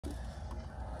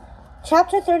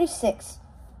Chapter 36.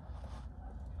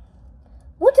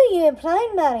 What are you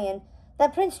implying, Marion?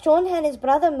 That Prince John had his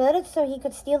brother murdered so he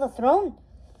could steal the throne?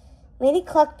 Lady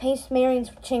Cluck paced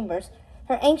Marion's chambers,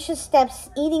 her anxious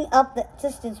steps eating up the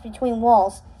distance between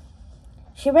walls.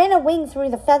 She ran a wing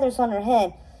through the feathers on her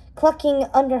head, clucking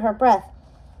under her breath.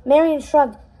 Marion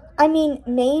shrugged. I mean,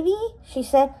 maybe, she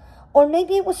said. Or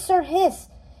maybe it was Sir Hiss.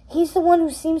 He's the one who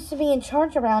seems to be in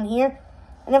charge around here.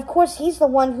 And of course he's the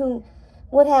one who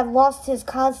would have lost his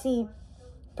cozy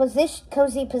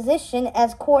position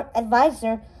as court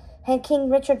advisor had King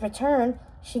Richard returned,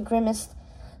 she grimaced.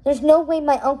 There's no way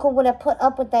my uncle would have put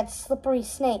up with that slippery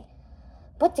snake.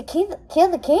 But to kill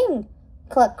the king,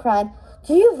 Cluck cried.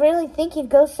 Do you really think he'd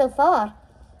go so far?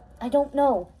 I don't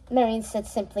know, Marion said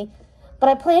simply, but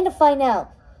I plan to find out.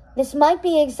 This might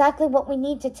be exactly what we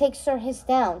need to take Sir Hiss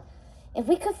down. If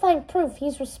we could find proof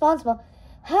he's responsible,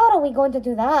 how are we going to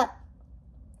do that?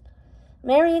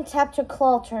 Marion tapped her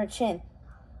claw to her chin.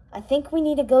 I think we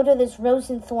need to go to this Rose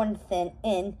and Thorn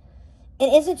Inn.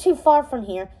 It isn't too far from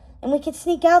here, and we can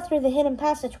sneak out through the hidden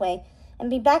passageway and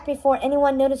be back before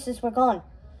anyone notices we're gone.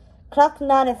 Cluck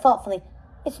nodded thoughtfully.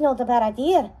 It's not a bad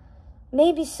idea.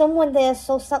 Maybe someone there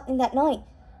saw something that night,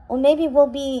 or maybe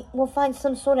we'll find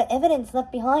some sort of evidence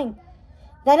left behind.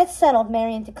 Then it's settled,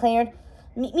 Marion declared.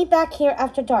 Meet me back here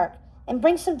after dark, and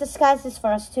bring some disguises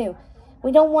for us too.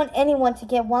 We don't want anyone to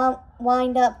get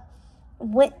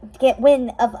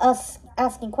wind of us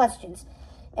asking questions.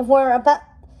 If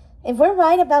we're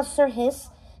right about Sir Hiss,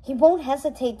 he won't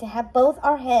hesitate to have both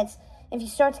our heads if he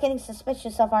starts getting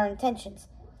suspicious of our intentions.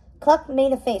 Cluck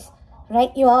made a face.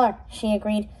 Right you are, she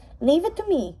agreed. Leave it to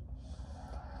me.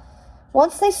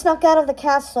 Once they snuck out of the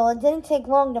castle, it didn't take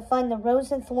long to find the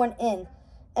Rose and Thorn Inn.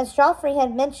 As Joffrey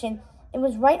had mentioned, it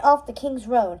was right off the King's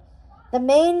Road, the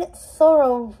main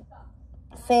thoroughfare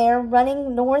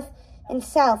running north and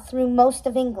south through most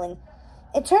of England.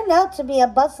 It turned out to be a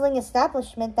bustling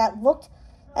establishment that looked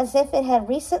as if it had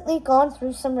recently gone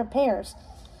through some repairs.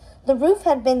 The roof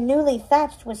had been newly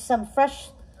thatched with fresh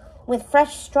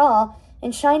straw,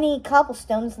 and shiny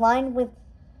cobblestones lined with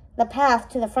the path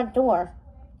to the front door.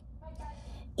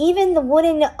 Even the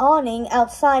wooden awning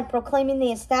outside proclaiming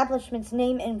the establishment's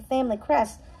name and family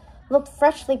crest looked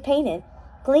freshly painted,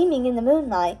 gleaming in the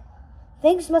moonlight.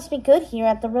 Things must be good here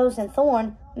at the Rose and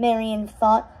Thorn, Marion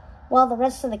thought, while the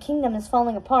rest of the kingdom is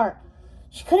falling apart.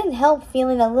 She couldn't help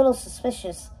feeling a little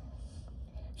suspicious.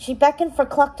 She beckoned for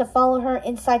Cluck to follow her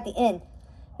inside the inn.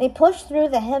 They pushed through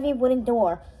the heavy wooden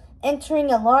door, entering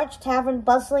a large tavern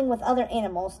bustling with other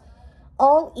animals,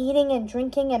 all eating and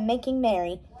drinking and making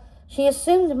merry. She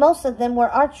assumed most of them were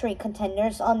archery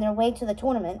contenders on their way to the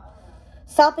tournament.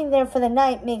 Stopping there for the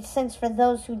night made sense for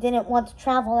those who didn't want to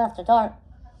travel after dark.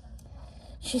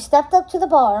 She stepped up to the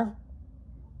bar,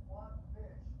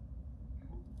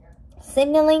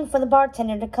 signaling for the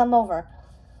bartender to come over.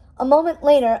 A moment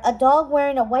later, a dog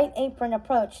wearing a white apron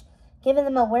approached, giving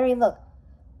them a wary look.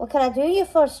 What can I do you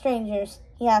for, strangers?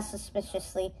 He asked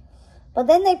suspiciously. But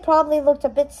then they probably looked a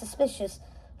bit suspicious,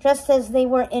 dressed as they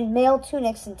were in male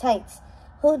tunics and tights,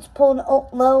 hoods pulled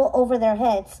low over their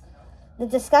heads. The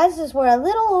disguises were a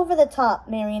little over the top,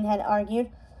 Marion had argued,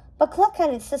 but Cluck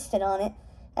had insisted on it.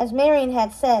 As Marion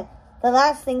had said, the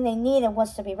last thing they needed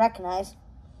was to be recognized.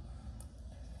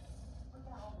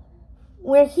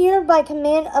 We're here by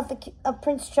command of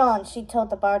Prince John, she told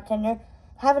the bartender,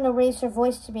 having to raise her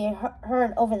voice to be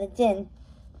heard over the din.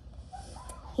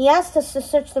 He asked us to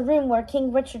search the room where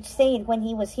King Richard stayed when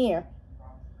he was here.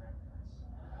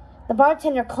 The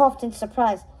bartender coughed in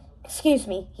surprise. Excuse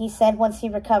me, he said once he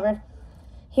recovered.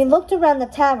 He looked around the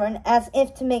tavern as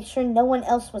if to make sure no one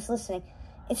else was listening.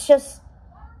 It's just,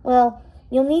 well,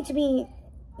 you'll be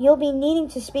needing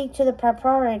to speak to the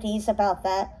proprieties about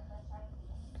that.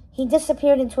 He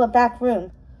disappeared into a back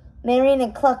room. Marion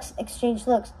and Cluck exchanged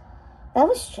looks. That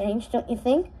was strange, don't you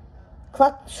think?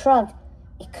 Cluck shrugged.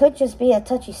 It could just be a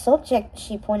touchy subject,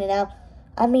 she pointed out.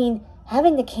 I mean,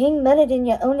 having the king murdered in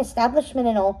your own establishment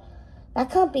and all. That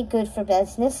can't be good for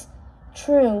business.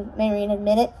 True, Marion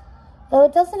admitted, though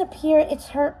it doesn't appear it's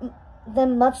hurt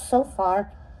them much so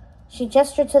far. She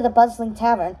gestured to the bustling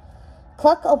tavern.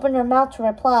 Cluck opened her mouth to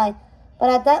reply, but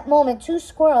at that moment 2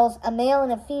 squirrels, a male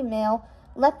and a female,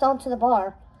 leapt onto the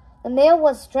bar. The male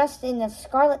was dressed in a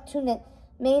scarlet tunic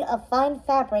made of fine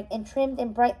fabric and trimmed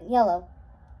in bright yellow.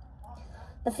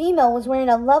 The female was wearing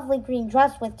a lovely green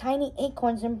dress with tiny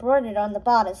acorns embroidered on the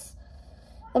bodice.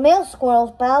 The male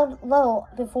squirrel bowed low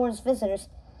before his visitors.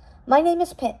 My name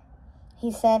is Pit,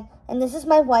 he said, and this is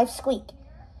my wife, Squeak.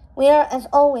 We are, as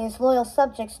always, loyal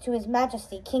subjects to His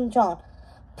Majesty, King John.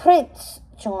 Prince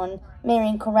John,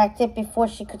 Marion corrected before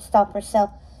she could stop herself.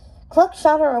 Cluck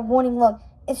shot her a warning look.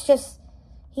 It's just,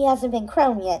 he hasn't been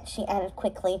crowned yet, she added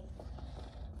quickly.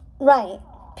 Right,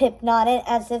 Pip nodded,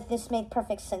 as if this made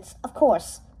perfect sense. Of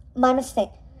course. My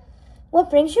mistake. What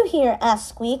brings you here? Asked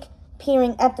Squeak,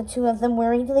 peering at the two of them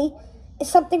worriedly. Is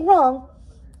something wrong?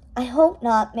 I hope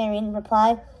not, Marion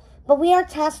replied, but we are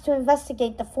tasked to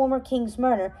investigate the former king's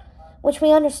murder, which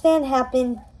we understand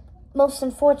happened, most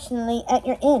unfortunately, at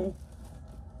your inn.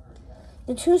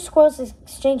 The two squirrels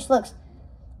exchanged looks.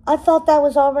 I thought that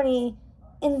was already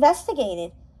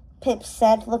investigated, Pip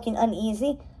said, looking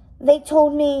uneasy. They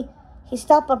told me... He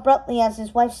stopped abruptly as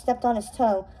his wife stepped on his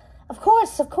toe. Of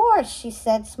course, she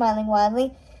said, smiling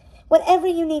widely. Whatever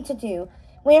you need to do,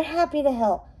 we are happy to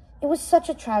help. It was such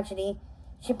a tragedy.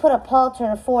 She put a paw to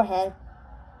her forehead.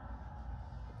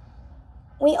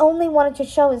 We only wanted to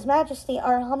show His Majesty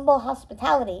our humble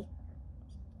hospitality,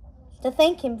 to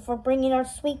thank him for bringing our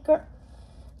sweet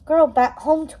girl back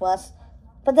home to us.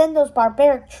 But then those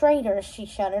barbaric traitors, she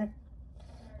shuddered.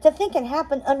 To think it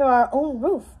happened under our own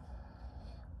roof.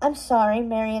 I'm sorry,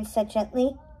 Marion said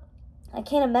gently. I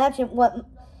can't imagine what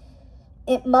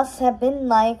it must have been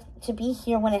like to be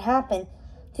here when it happened.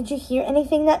 Did you hear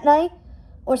anything that night?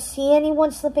 Or see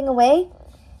anyone slipping away?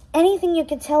 Anything you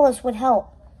could tell us would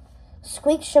help.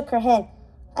 Squeak shook her head.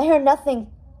 I heard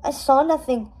nothing. I saw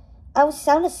nothing. I was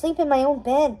sound asleep in my own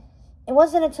bed. It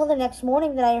wasn't until the next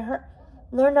morning that I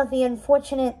learned of the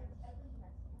unfortunate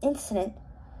incident.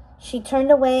 She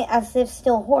turned away as if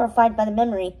still horrified by the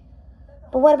memory.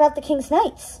 But what about the king's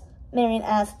knights? Marion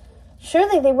asked.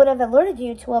 Surely they would have alerted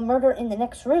you to a murder in the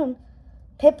next room.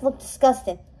 Pip looked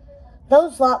disgusted.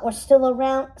 Those lot were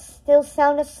still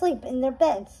sound asleep in their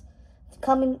beds the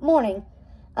coming morning.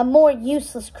 A more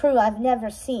useless crew I've never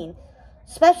seen,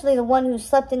 especially the one who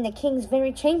slept in the king's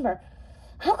very chamber.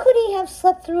 How could he have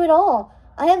slept through it all?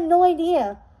 I have no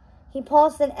idea. He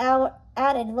paused and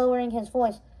added, lowering his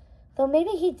voice, though maybe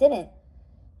he didn't.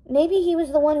 Maybe he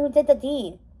was the one who did the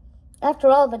deed. After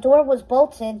all, the door was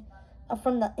bolted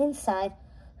from the inside.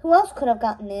 Who else could have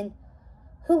gotten in?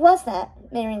 Who was that?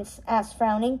 Marion asked,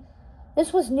 frowning.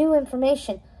 This was new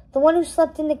information. The one who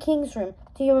slept in the king's room.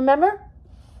 Do you remember?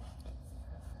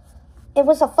 It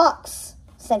was a fox,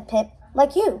 said Pip.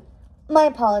 Like you. My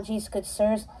apologies, good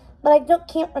sirs, but I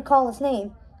can't recall his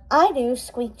name. I do,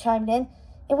 Squeak chimed in.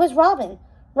 It was Robin.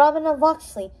 Robin of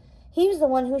Locksley. He was the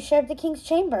one who shared the king's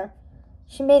chamber.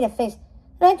 She made a face.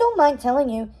 And I don't mind telling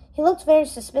you, he looked very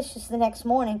suspicious the next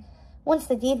morning, once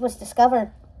the deed was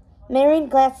discovered. Marion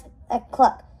glanced at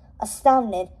Cluck,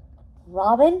 astounded.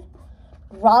 Robin?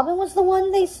 Robin was the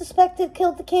one they suspected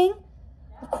killed the king?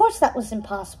 Of course that was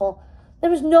impossible. There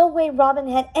was no way Robin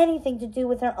had anything to do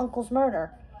with her uncle's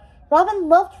murder. Robin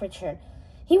loved Richard.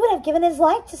 He would have given his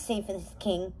life to save his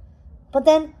king. But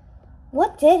then,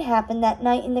 what did happen that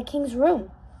night in the king's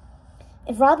room?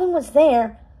 If Robin was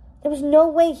there was no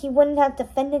way he wouldn't have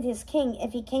defended his king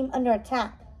if he came under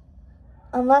attack.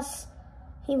 Unless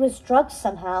he was drugged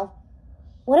somehow.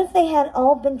 What if they had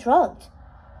all been drugged?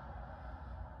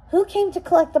 Who came to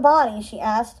collect the body? She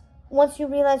asked, once you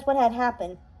realized what had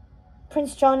happened.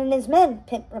 Prince John and his men,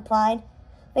 Pip replied.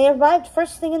 They arrived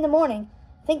first thing in the morning,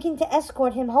 thinking to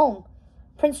escort him home.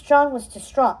 Prince John was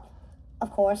distraught,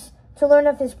 of course, to learn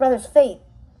of his brother's fate.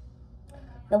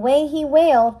 The way he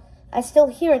wailed, I still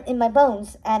hear it in my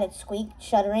bones, added Squeak,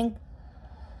 shuddering.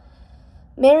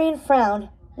 Marion frowned.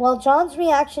 While John's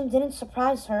reaction didn't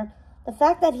surprise her, the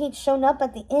fact that he'd shown up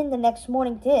at the inn the next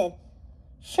morning did.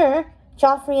 Sure,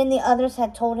 Joffrey and the others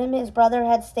had told him his brother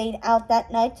had stayed out that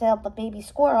night to help a baby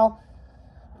squirrel,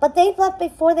 but they'd left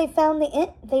before they found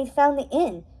the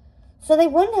inn, so they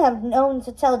wouldn't have known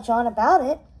to tell John about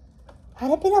it.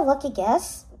 Had it been a lucky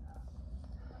guess?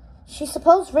 She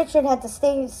supposed Richard had to have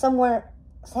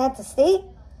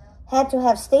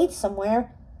stayed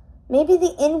somewhere. Maybe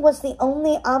the inn was the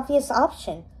only obvious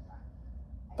option.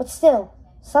 But still,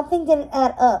 something didn't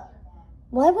add up.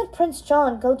 Why would Prince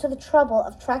John go to the trouble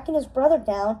of tracking his brother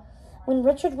down when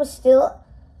Richard was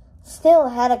still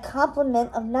had a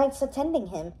complement of knights attending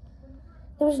him?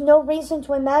 There was no reason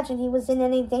to imagine he was in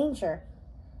any danger.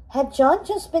 Had John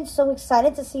just been so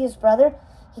excited to see his brother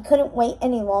he couldn't wait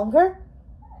any longer?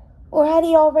 Or had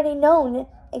he already known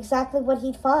exactly what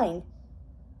he'd find?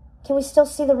 Can we still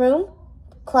see the room?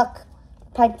 Cluck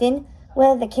piped in.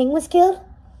 Whether the king was killed?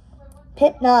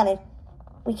 Pip nodded.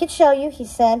 We could show you, he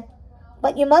said.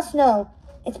 But you must know,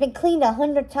 it's been cleaned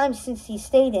 100 times since he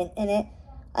stayed in it.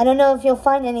 I don't know if you'll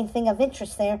find anything of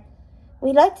interest there.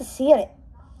 We'd like to see it,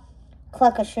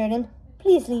 Cluck assured him.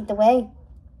 Please lead the way.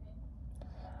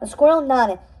 The squirrel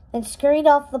nodded, then scurried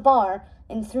off the bar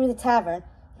and through the tavern,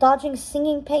 dodging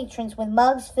singing patrons with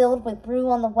mugs filled with brew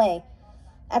on the way.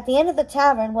 At the end of the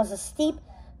tavern was a steep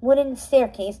wooden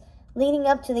staircase leading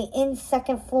up to the inn's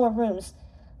second-floor rooms.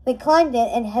 They climbed it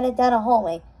and headed down a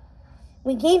hallway.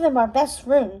 "We gave him our best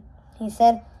room," he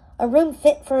said. "A room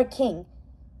fit for a king."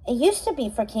 "It used to be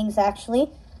for kings,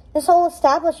 actually. This whole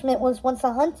establishment was once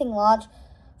a hunting lodge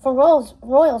for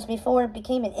royals before it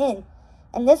became an inn.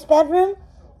 And this bedroom,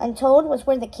 I'm told, was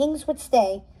where the kings would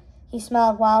stay." He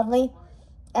smiled wildly,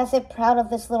 as if proud of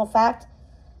this little fact.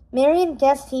 Marion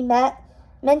guessed he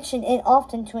mentioned it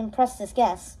often to impress his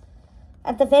guests.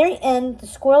 At the very end, the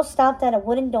squirrel stopped at a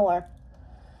wooden door.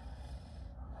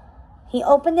 He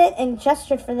opened it and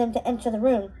gestured for them to enter the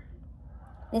room.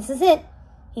 "This is it,"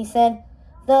 he said.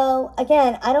 "Though,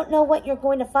 again, I don't know what you're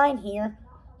going to find here."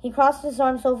 He crossed his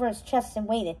arms over his chest and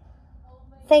waited.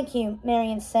 "Thank you,"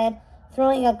 Marion said,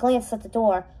 throwing a glance at the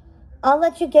door. "I'll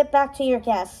let you get back to your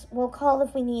guests. We'll call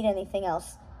if we need anything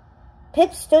else."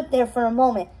 Pip stood there for a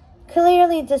moment,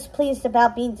 clearly displeased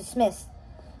about being dismissed.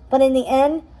 But in the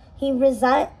end, he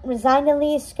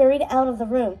resignedly scurried out of the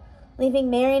room, leaving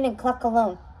Marion and Cluck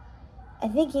alone. "I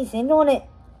think he's in on it,"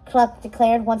 Cluck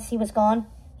declared once he was gone.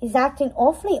 "He's acting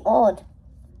awfully odd."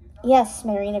 "Yes,"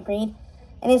 Marion agreed,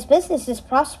 "and his business is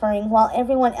prospering while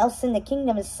everyone else in the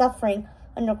kingdom is suffering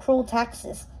under cruel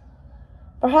taxes.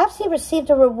 Perhaps he received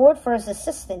a reward for his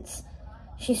assistance."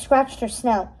 She scratched her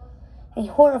snout. A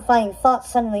horrifying thought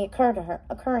suddenly occurring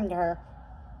to her.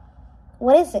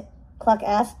 "What is it?" Cluck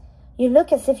asked. "You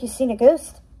look as if you've seen a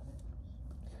ghost."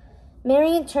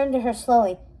 Marion turned to her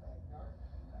slowly.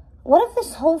 "What if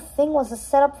this whole thing was a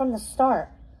setup from the start?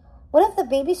 What if the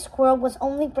baby squirrel was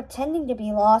only pretending to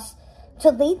be lost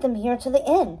to lead them here to the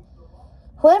inn?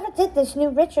 Whoever did this knew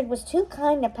Richard was too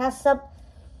kind to pass up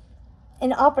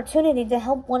an opportunity to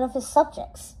help one of his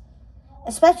subjects,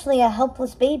 especially a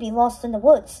helpless baby lost in the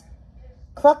woods."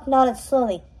 Cluck nodded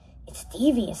slowly. "It's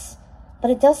devious,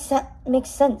 but it does make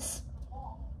sense.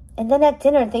 And then at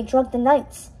dinner they drugged the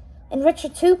knights, and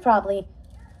Richard too, probably.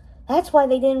 That's why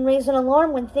they didn't raise an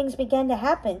alarm when things began to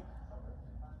happen."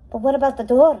 "But what about the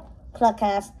door?" Cluck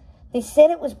asked. "They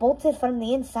said it was bolted from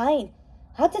the inside.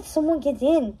 How did someone get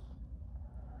in?"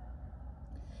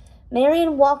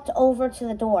 Marion walked over to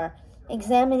the door,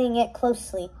 examining it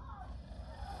closely.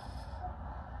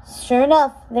 Sure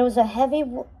enough, there was a heavy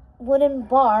wooden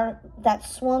bar that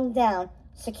swung down,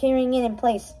 securing it in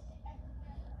place.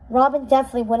 Robin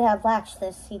definitely would have latched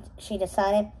this, she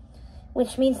decided,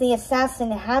 which means the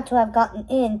assassin had to have gotten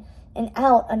in and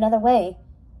out another way.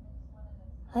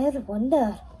 "I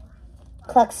wonder,"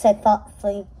 Cluck said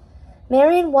thoughtfully.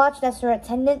 Marion watched as her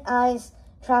attendant eyes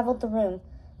traveled the room,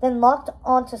 then locked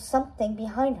onto something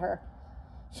behind her.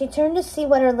 She turned to see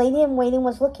what her lady-in-waiting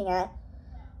was looking at.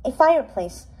 A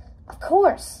fireplace. Of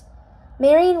course!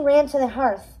 Marion ran to the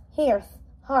hearth,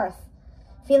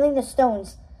 feeling the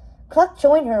stones. Cluck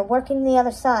joined her, working the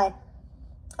other side.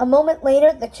 A moment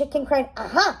later, the chicken cried,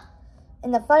 "Aha!"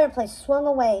 and the fireplace swung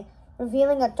away,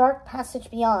 revealing a dark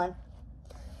passage beyond.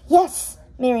 "Yes!"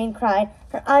 Marion cried,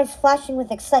 her eyes flashing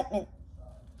with excitement.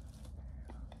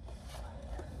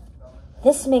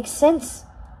 "This makes sense.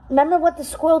 Remember what the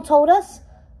squirrel told us?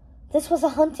 This was a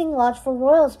hunting lodge for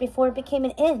royals before it became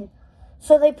an inn,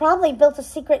 so they probably built a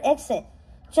secret exit,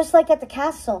 just like at the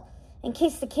castle, in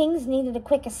case the kings needed a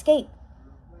quick escape.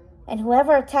 And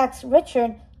whoever attacked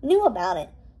Richard knew about it,"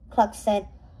 Cluck said,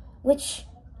 "which,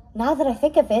 now that I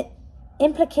think of it,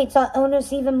 implicates our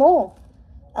owners even more."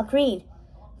 "Agreed.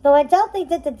 Though I doubt they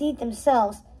did the deed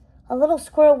themselves. A little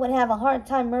squirrel would have a hard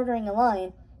time murdering a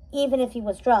lion, even if he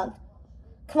was drugged."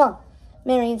 "Come on,"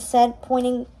 Marion said,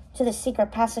 pointing to the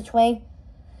secret passageway.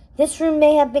 "This room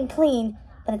may have been clean,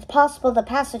 but it's possible the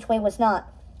passageway was not.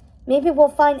 Maybe we'll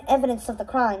find evidence of the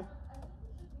crime."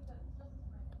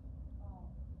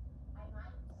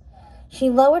 She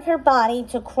lowered her body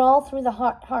to crawl through the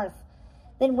hearth,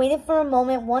 then waited for a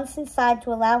moment once inside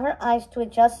to allow her eyes to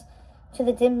adjust to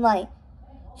the dim light.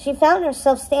 She found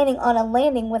herself standing on a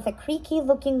landing with a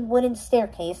creaky-looking wooden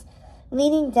staircase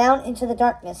leading down into the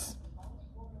darkness.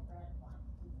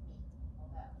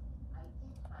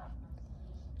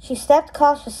 She stepped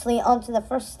cautiously onto the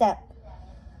first step,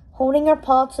 holding her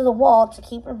paw to the wall to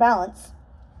keep her balance.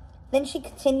 Then she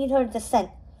continued her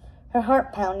descent, her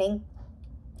heart pounding.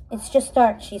 "It's just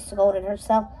dark," she scolded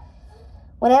herself.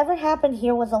 "Whatever happened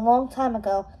here was a long time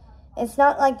ago. It's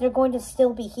not like they're going to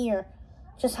still be here,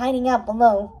 just hiding out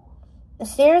below." The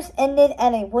stairs ended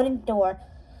at a wooden door.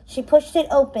 She pushed it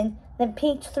open, then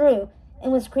peeked through,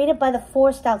 and was greeted by the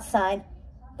forest outside,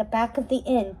 the back of the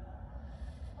inn.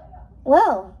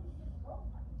 Well,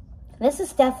 this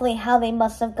is definitely how they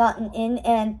must have gotten in,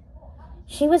 and...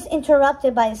 She was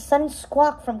interrupted by a sudden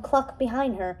squawk from Cluck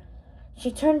behind her.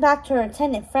 She turned back to her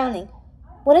attendant, frowning.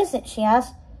 "What is it?" she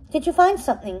asked. "Did you find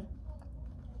something?"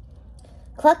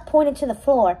 Cluck pointed to the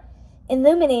floor,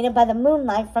 illuminated by the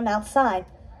moonlight from outside.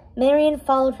 Marion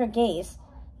followed her gaze,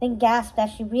 then gasped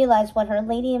as she realized what her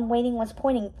lady-in-waiting was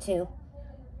pointing to.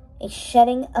 A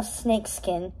shedding of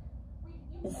snakeskin.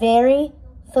 Very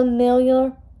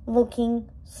familiar-looking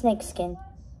snakeskin.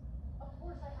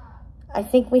 "I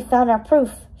think we found our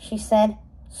proof," she said,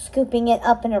 scooping it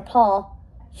up in her paw.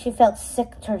 She felt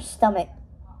sick to her stomach.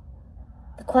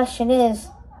 "The question is,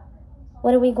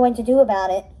 what are we going to do about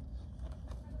it?"